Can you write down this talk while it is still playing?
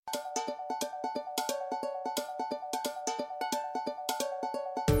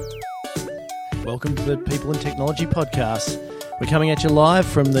Welcome to the People in Technology podcast. We're coming at you live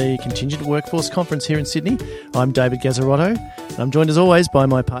from the Contingent Workforce Conference here in Sydney. I'm David Gazzarotto, and I'm joined as always by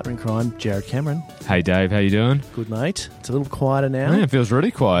my partner in crime, Jared Cameron. Hey Dave, how you doing? Good, mate. It's a little quieter now. Yeah, it feels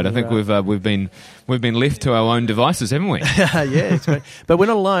really quiet. I think we've been left to our own devices, haven't we? Yeah, it's great. But we're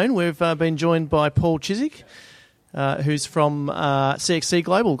not alone. We've been joined by Paul Chiswick, who's from CXC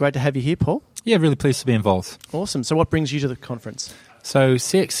Global. Great to have you here, Paul. Yeah, really pleased to be involved. Awesome. So what brings you to the conference? So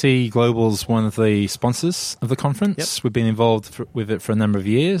CXC Global is one of the sponsors of the conference. Yep. We've been involved with it for a number of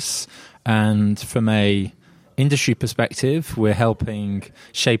years, and from a industry perspective, we're helping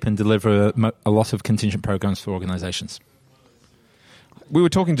shape and deliver a lot of contingent programs for organisations. We were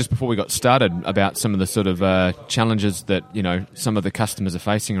talking just before we got started about some of the sort of challenges that some of the customers are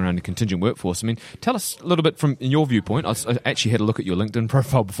facing around the contingent workforce. I mean, tell us a little bit from your viewpoint. I actually had a look at your LinkedIn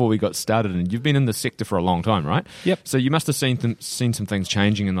profile before we got started, and you've been in the sector for a long time, right? Yep. So you must have seen some things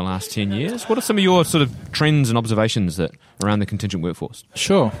changing in the last 10 years. What are some of your sort of trends and observations that around the contingent workforce?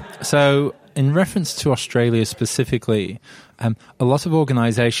 Sure. So in reference to Australia specifically, a lot of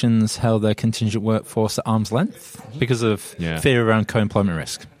organisations held their contingent workforce at arm's length because of fear around co-employment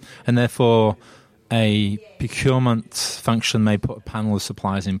risk. And therefore, a procurement function may put a panel of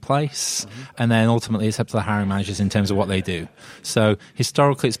suppliers in place, and then ultimately it's up to the hiring managers in terms of what they do. So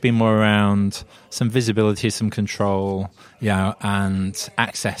historically, it's been more around some visibility, some control, and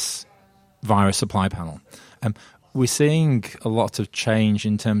access via a supply panel. We're seeing a lot of change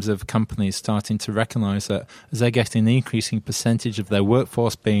in terms of companies starting to recognise that as they're getting an increasing percentage of their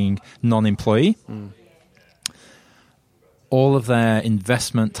workforce being non-employee, all of their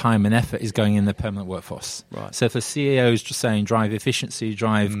investment, time and effort is going in the permanent workforce. Right. So if the CEO is just saying drive efficiency,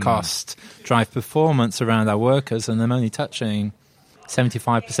 drive cost, drive performance around our workers, and I'm only touching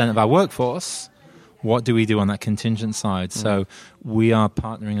 75% of our workforce, what do we do on that contingent side? So we are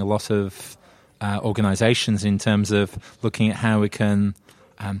partnering a lot of organisations in terms of looking at how we can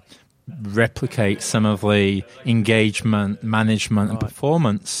replicate some of the engagement, management and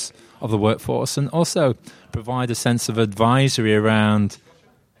performance of the workforce, and also provide a sense of advisory around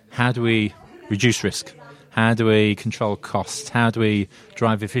how do we reduce risk, how do we control costs, how do we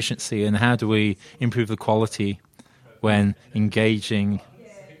drive efficiency, and how do we improve the quality when engaging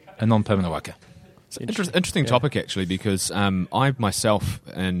a non-permanent worker. Interesting topic, actually, because I myself,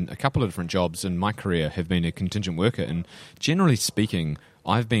 in a couple of different jobs in my career, have been a contingent worker, and generally speaking,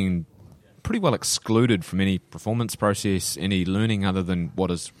 I've been pretty well excluded from any performance process, any learning other than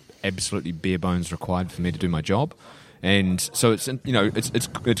what is absolutely bare bones required for me to do my job. And so it's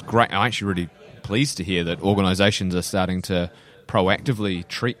great. I'm actually really pleased to hear that organisations are starting to proactively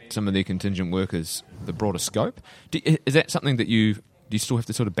treat some of their contingent workers the broader scope. Is that something that do you still have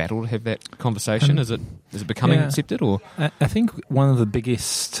to sort of battle to have that conversation? Is it becoming accepted? Or I think one of the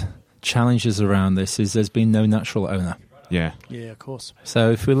biggest challenges around this is there's been no natural owner. Yeah, of course.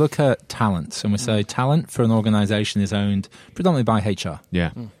 So if we look at talent, and we say talent for an organisation is owned predominantly by HR.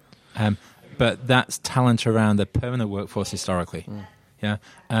 Yeah. But that's talent around the permanent workforce historically.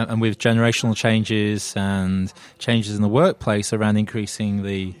 And with generational changes and changes in the workplace around increasing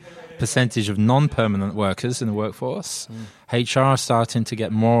the percentage of non-permanent workers in the workforce, HR are starting to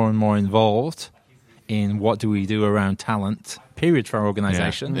get more and more involved in what do we do around talent, period, for our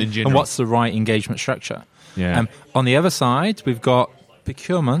organisation, and what's the right engagement structure. On the other side, we've got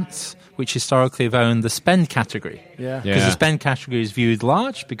procurement, which historically have owned the spend category. Because the spend category is viewed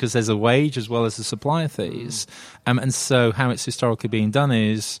large because there's a wage as well as the supplier fees. And so how it's historically being done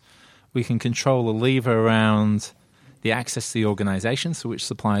is we can control the lever around the access to the organisation, so which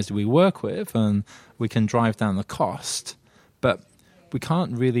suppliers do we work with, and we can drive down the cost, but we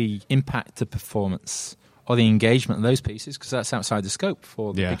can't really impact the performance or the engagement of those pieces because that's outside the scope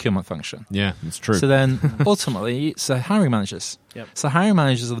for the procurement function. Yeah, it's true. So then ultimately it's the hiring managers. So hiring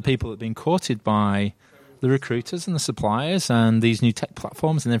managers are the people that have been courted by the recruiters and the suppliers and these new tech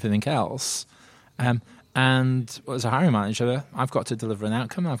platforms and everything else. And as a hiring manager, I've got to deliver an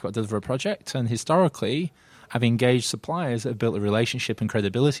outcome, I've got to deliver a project, and historically I've engaged suppliers that have built a relationship and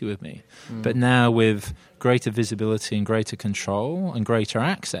credibility with me. But now with greater visibility and greater control and greater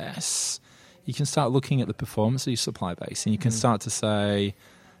access, you can start looking at the performance of your supply base, and you can start to say,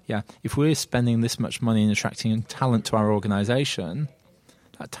 if we're spending this much money in attracting talent to our organisation,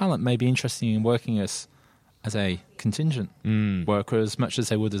 that talent may be interested in working as a contingent worker as much as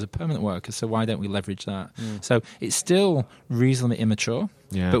they would as a permanent worker. So why don't we leverage that? So it's still reasonably immature,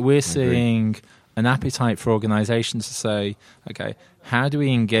 but we're seeing an appetite for organisations to say, okay, how do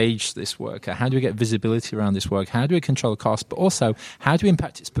we engage this worker? How do we get visibility around this work? How do we control the cost? But also, how do we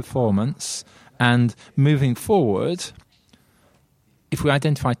impact its performance? And moving forward, if we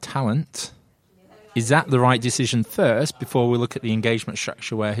identify talent is that the right decision first before we look at the engagement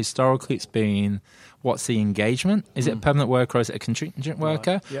structure, where historically it's been, what's the engagement? Is it a permanent worker or is it a contingent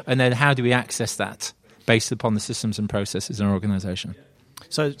worker? Right. Yep. And then how do we access that based upon the systems and processes in our organisation?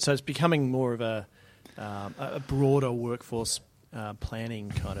 So it's becoming more of a broader workforce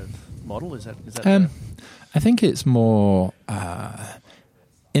planning kind of model. Is that? I think it's more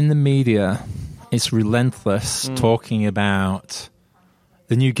in the media. It's relentless talking about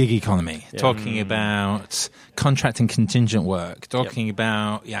the new gig economy, talking about contract and contingent work, talking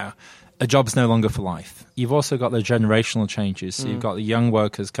about a job's no longer for life. You've also got the generational changes. So you've got the young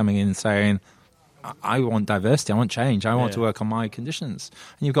workers coming in and saying, I want diversity, I want change, I want to work on my conditions.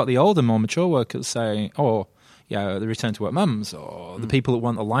 And you've got the older, more mature workers saying, the return to work mums, or the people that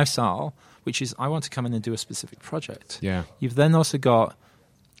want a lifestyle, which is, I want to come in and do a specific project. Yeah. You've then also got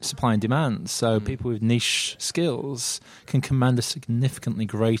supply and demand. So people with niche skills can command a significantly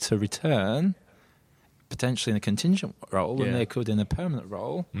greater return, potentially in a contingent role, than they could in a permanent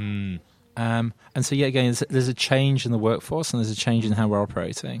role. And so, again, there's a change in the workforce and there's a change in how we're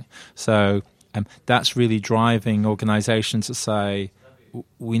operating. So that's really driving organisations to say,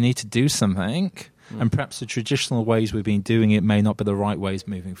 we need to do something, and perhaps the traditional ways we've been doing it may not be the right ways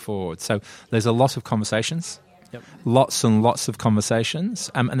moving forward. So there's a lot of conversations. Yep. Lots and lots of conversations.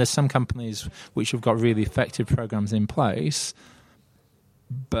 And there's some companies which have got really effective programs in place,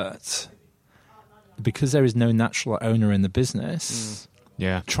 but because there is no natural owner in the business,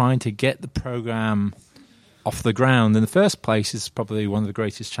 trying to get the program off the ground in the first place is probably one of the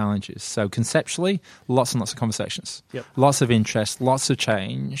greatest challenges. So conceptually, lots and lots of conversations, lots of interest, lots of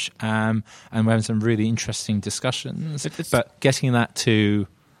change, and we're having some really interesting discussions. But getting that to,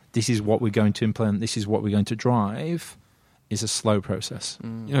 this is what we're going to implement, this is what we're going to drive, is a slow process.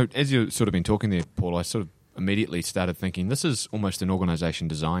 As you've sort of been talking there, Paul, I sort of immediately started thinking this is almost an organisation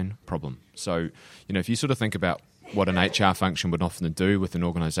design problem. So, if you sort of think about what an HR function would often do with an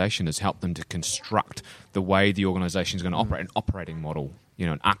organisation is help them to construct the way the organisation is going to operate, an operating model,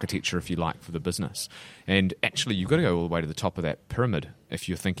 an architecture, if you like, for the business. And actually, you've got to go all the way to the top of that pyramid if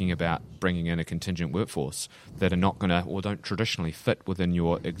you're thinking about bringing in a contingent workforce that are not going to or don't traditionally fit within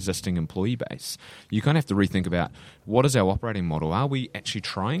your existing employee base. You kind of have to rethink about what is our operating model? Are we actually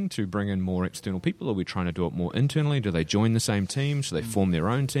trying to bring in more external people? Are we trying to do it more internally? Do they join the same teams? Do they form their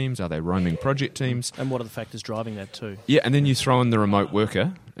own teams? Are they roaming project teams? And what are the factors driving that too? Yeah, and then you throw in the remote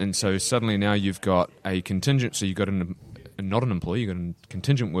worker, and so suddenly now you've got a contingent, so you've got not an employee, you've got a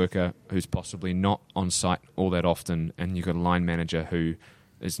contingent worker who's possibly not on site all that often, and you've got a line manager who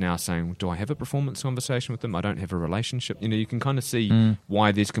is now saying, do I have a performance conversation with them? I don't have a relationship. You can kind of see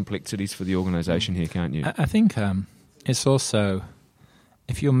why there's complexities for the organisation here, can't you? I think it's also,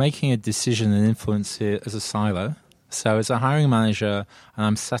 if you're making a decision and influence it as a silo, so as a hiring manager and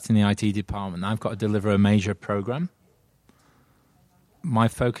I'm sat in the IT department, I've got to deliver a major program. My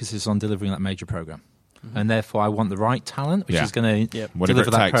focus is on delivering that major program. And therefore I want the right talent, which is going to deliver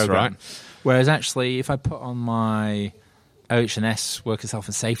that program. Right? Whereas actually, if I put on my OH&S workers' health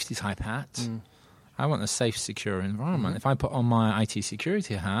and safety type hat, I want a safe, secure environment. If I put on my IT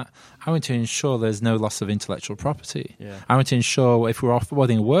security hat, I want to ensure there's no loss of intellectual property. I want to ensure if we're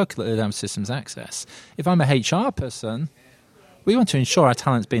offboarding a worker that they don't have systems access. If I'm a HR person, we want to ensure our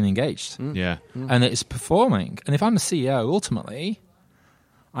talent's being engaged and that it's performing. And if I'm a CEO, ultimately,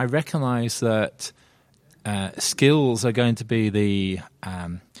 I recognise that skills are going to be the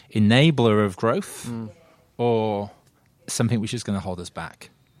enabler of growth or something which is going to hold us back.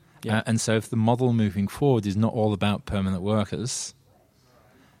 And so if the model moving forward is not all about permanent workers,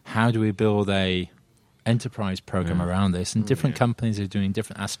 how do we build a enterprise program around this? And different companies are doing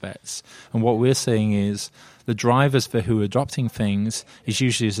different aspects. And what we're seeing is the drivers for who are adopting things is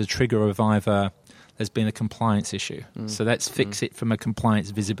usually as a trigger of either there's been a compliance issue. So let's fix it from a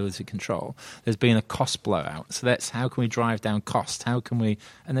compliance visibility control. There's been a cost blowout. So that's how can we drive down cost? How can we...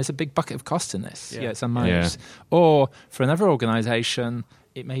 And there's a big bucket of cost in this. It's unmanaged. Or for another organisation,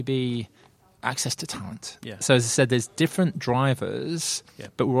 it may be access to talent. So as I said, there's different drivers,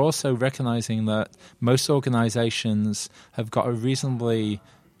 but we're also recognising that most organisations have got a reasonably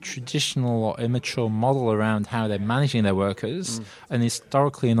traditional or immature model around how they're managing their workers, and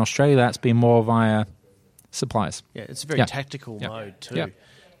historically in Australia that's been more via suppliers. It's a very tactical mode too.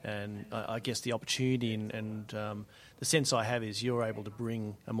 And I guess the opportunity and the sense I have is you're able to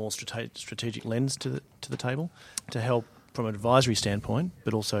bring a more strategic lens to the table to help from an advisory standpoint,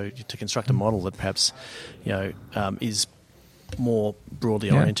 but also to construct a model that perhaps is more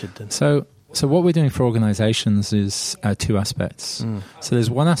broadly oriented than... So what we're doing for organisations is two aspects. So there's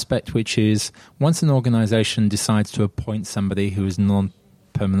one aspect which is once an organisation decides to appoint somebody who is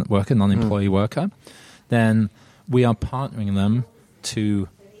non-permanent worker, non-employee worker, then we are partnering them to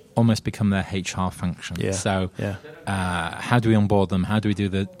almost become their HR function. Yeah. So how do we onboard them? How do we do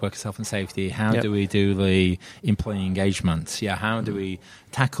the workers' health and safety? How do we do the employee engagement? How do we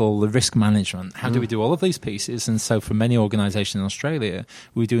tackle the risk management? How do we do all of these pieces? And so for many organisations in Australia,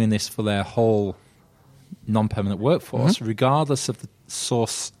 we're doing this for their whole non-permanent workforce, regardless of the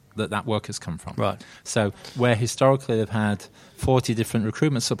source that workers come from. Right. So where historically they've had 40 different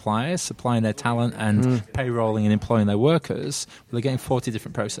recruitment suppliers supplying their talent and payrolling and employing their workers, they're getting 40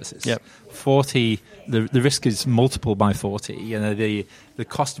 different processes. Yep. 40, the risk is multiple by 40, the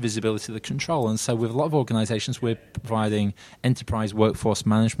cost visibility, the control. And so with a lot of organisations, we're providing enterprise workforce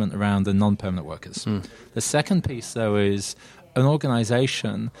management around the non-permanent workers. The second piece, though, is an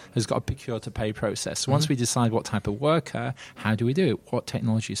organisation has got a procure-to-pay process. So once we decide what type of worker, how do we do it? What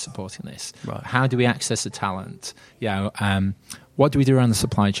technology is supporting this? Right. How do we access the talent? What do we do around the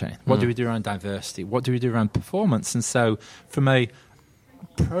supply chain? What do we do around diversity? What do we do around performance? And so from a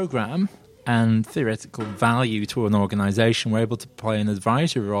program and theoretical value to an organisation, we're able to play an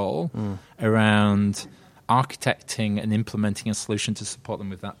advisory role around architecting and implementing a solution to support them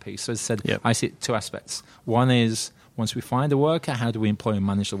with that piece. So as I said, I see it two aspects. One is, once we find a worker, how do we employ and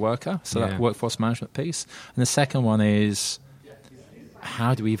manage the worker? So that workforce management piece. And the second one is,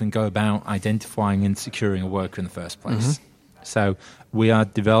 how do we even go about identifying and securing a worker in the first place? So we are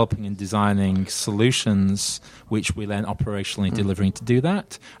developing and designing solutions which we then operationally delivering to do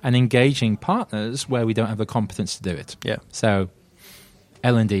that, and engaging partners where we don't have the competence to do it. Yeah. So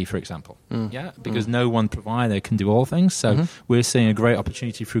L&D, for example, because no one provider can do all things. So we're seeing a great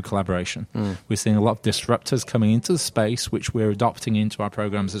opportunity through collaboration. We're seeing a lot of disruptors coming into the space, which we're adopting into our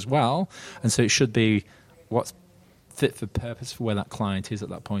programs as well. And so it should be what's fit for purpose for where that client is at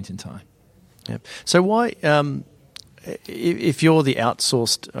that point in time. Yeah. So why, if you're the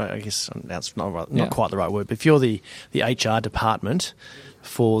outsourced, I guess that's not quite the right word, but if you're the HR department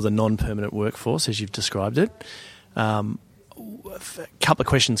for the non-permanent workforce, as you've described it, a couple of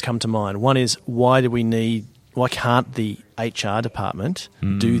questions come to mind. One is, why can't the HR department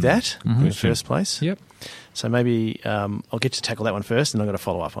do that in the first place? Yep. So maybe I'll get to tackle that one first, and I've got to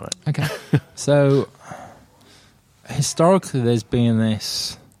follow up on it. Okay. So historically, there's been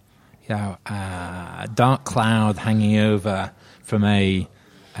this dark cloud hanging over from a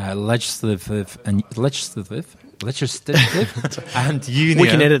legislative and union. We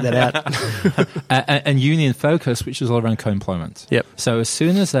can edit that out. And union focus, which is all around co-employment. Yep. So as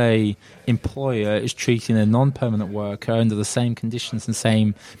soon as a employer is treating a non-permanent worker under the same conditions and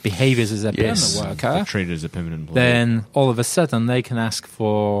same behaviours as a permanent worker, they're treated as a permanent employee, then all of a sudden they can ask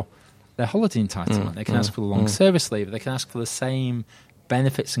for their holiday entitlement. They can ask for the long service leave. They can ask for the same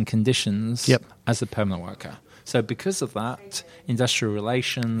benefits and conditions as a permanent worker. So because of that, industrial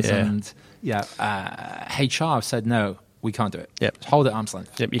relations and HR have said, no, we can't do it. Yep. Hold it arm's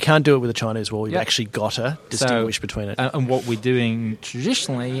length. Yep. You can't do it with a Chinese wall. You've actually got to distinguish between it. And what we're doing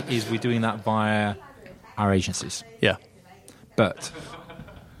traditionally is we're doing that via our agencies. Yeah. But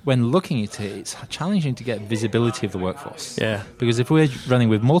when looking at it, it's challenging to get visibility of the workforce. Yeah. Because if we're running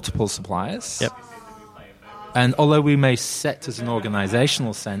with multiple suppliers, and although we may set as an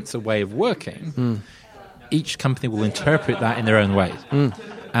organisational sense a way of working, each company will interpret that in their own way.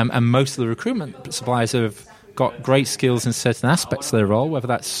 And most of the recruitment suppliers have got great skills in certain aspects of their role, whether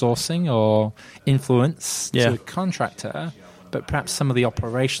that's sourcing or influence to a contractor, but perhaps some of the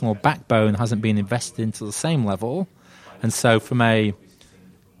operational backbone hasn't been invested into the same level. And so from a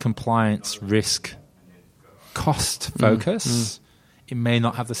compliance, risk, cost focus, it may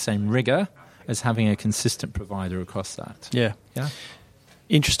not have the same rigour as having a consistent provider across that. Yeah. Yeah.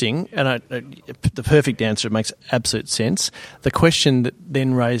 Interesting, and the perfect answer. It makes absolute sense. The question that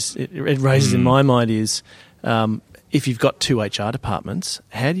then raises in my mind is, if you've got two HR departments,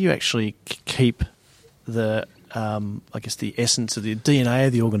 how do you actually keep the the essence of the DNA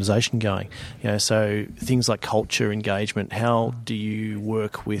of the organisation going? So things like culture, engagement. How do you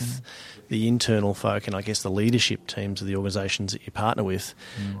work with the internal folk and I guess the leadership teams of the organisations that you partner with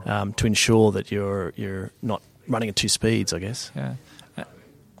to ensure that you're not running at two speeds? I guess. Yeah.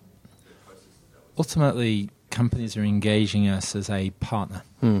 Ultimately, companies are engaging us as a partner.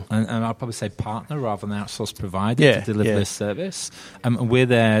 And I'll probably say partner rather than outsourced provider to deliver this service. And we're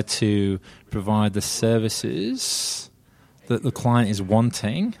there to provide the services that the client is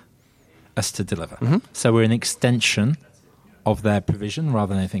wanting us to deliver. So we're an extension of their provision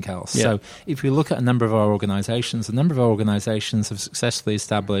rather than anything else. So if we look at a number of our organisations, have successfully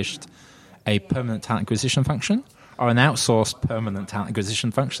established a permanent talent acquisition function, or an outsourced permanent talent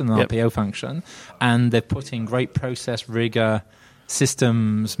acquisition function, an RPO function, and they're putting great process, rigor,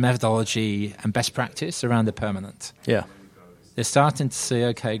 systems, methodology, and best practice around the permanent. Yeah. They're starting to say,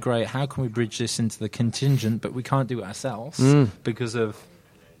 okay, great, how can we bridge this into the contingent, but we can't do it ourselves because of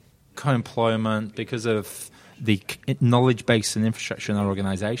co-employment, because of the knowledge base and infrastructure in our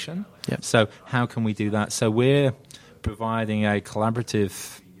organization. Yep. So how can we do that? So we're providing a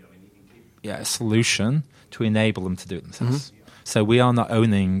collaborative solution to enable them to do it themselves. So we are not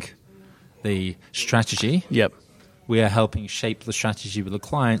owning the strategy. Yep. We are helping shape the strategy with the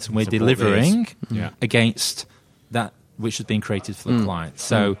clients, and we're delivering against that which has been created for the client.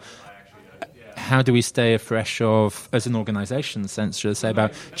 So how do we stay afresh of, as an organisation, essentially, say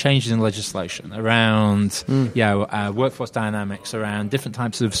about changes in legislation around workforce dynamics, around different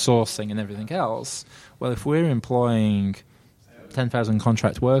types of sourcing and everything else? Well, if we're employing 10,000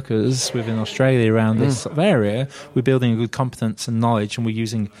 contract workers within Australia around this sort of area, we're building a good competence and knowledge, and we're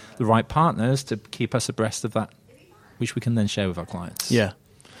using the right partners to keep us abreast of that, which we can then share with our clients. Yeah.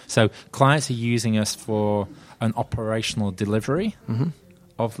 So clients are using us for an operational delivery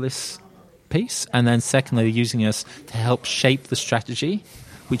of this piece, and then secondly, they're using us to help shape the strategy,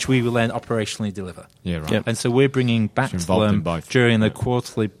 which we will then operationally deliver. Yeah, right. Yep. And so we're bringing back to them during the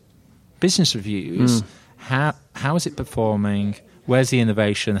quarterly business reviews, how is it performing, where's the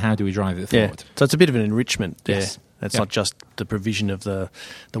innovation, how do we drive it forward? So it's a bit of an enrichment there. Yes. It's not just the provision of the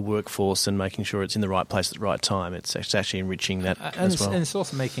workforce and making sure it's in the right place at the right time. It's actually enriching that as well. And it's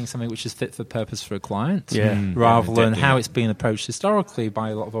also making something which is fit for purpose for a client, Yeah. rather than how it's been approached historically by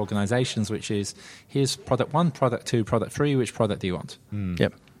a lot of organisations, which is, here's product 1, product 2, product 3, which product do you want?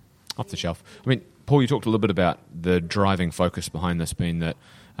 Yep. Off the shelf. I mean, Paul, you talked a little bit about the driving focus behind this being that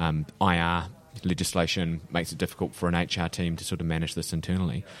IR legislation makes it difficult for an HR team to sort of manage this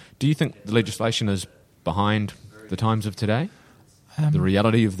internally. Do you think the legislation is behind the times of today, the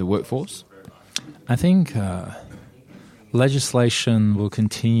reality of the workforce? I think legislation will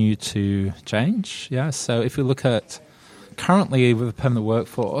continue to change. Yeah. So if we look at currently with a permanent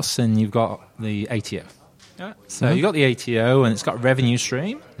workforce, and you've got the ATO. Yeah. So you've got the ATO, and it's got a revenue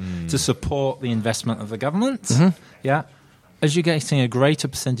stream to support the investment of the government. Yeah. As you're getting a greater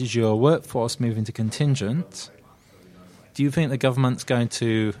percentage of your workforce moving to contingent, do you think the government's going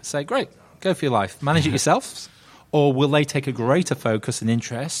to say, great, go for your life, manage it yourselves? Or will they take a greater focus and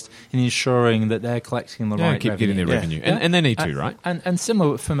interest in ensuring that they're collecting the right keep revenue? getting their revenue. And they need to, right? And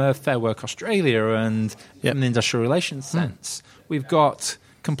similar from a Fair Work Australia and from an industrial relations sense, we've got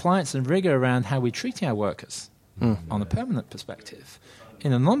compliance and rigour around how we're treating our workers on a permanent perspective.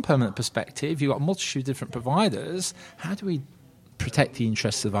 In a non-permanent perspective, you've got a multitude of different providers. How do we protect the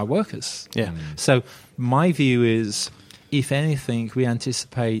interests of our workers? Yeah. So my view is, if anything, we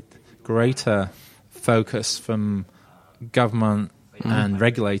anticipate greater focus from government and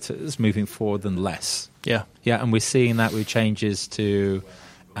regulators moving forward than less. Yeah. Yeah, and we're seeing that with changes to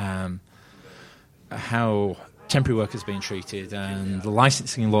how temporary workers are being treated and the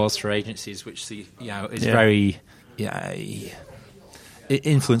licensing laws for agencies, which is very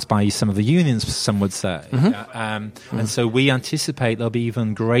influenced by some of the unions, some would say. And so we anticipate there'll be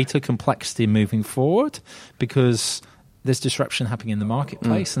even greater complexity moving forward because there's disruption happening in the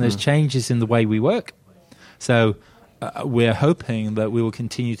marketplace and there's changes in the way we work. So we're hoping that we will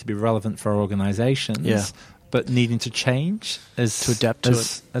continue to be relevant for our organisations, but needing to change to adapt to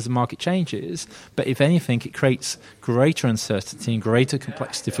it as the market changes. But if anything, it creates greater uncertainty and greater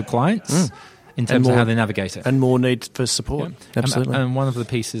complexity for clients in terms of how they navigate it. And more need for support. Absolutely. And one of the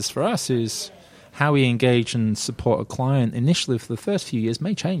pieces for us is how we engage and support a client initially for the first few years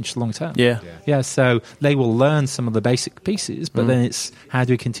may change long term. Yeah, so they will learn some of the basic pieces, but then it's how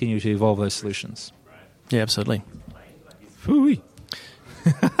do we continue to evolve those solutions? Yeah, absolutely. Phooey.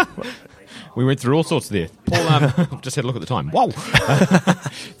 We went through all sorts there. Paul, just had a look at the time. Wow.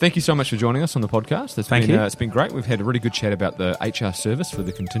 Thank you so much for joining us on the podcast. Thank you. It's been great. We've had a really good chat about the HR service for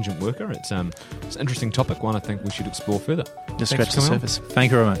the contingent worker. It's an interesting topic, one I think we should explore further. Just scratch the surface.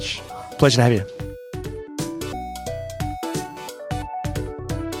 Thank you very much. Pleasure to have you.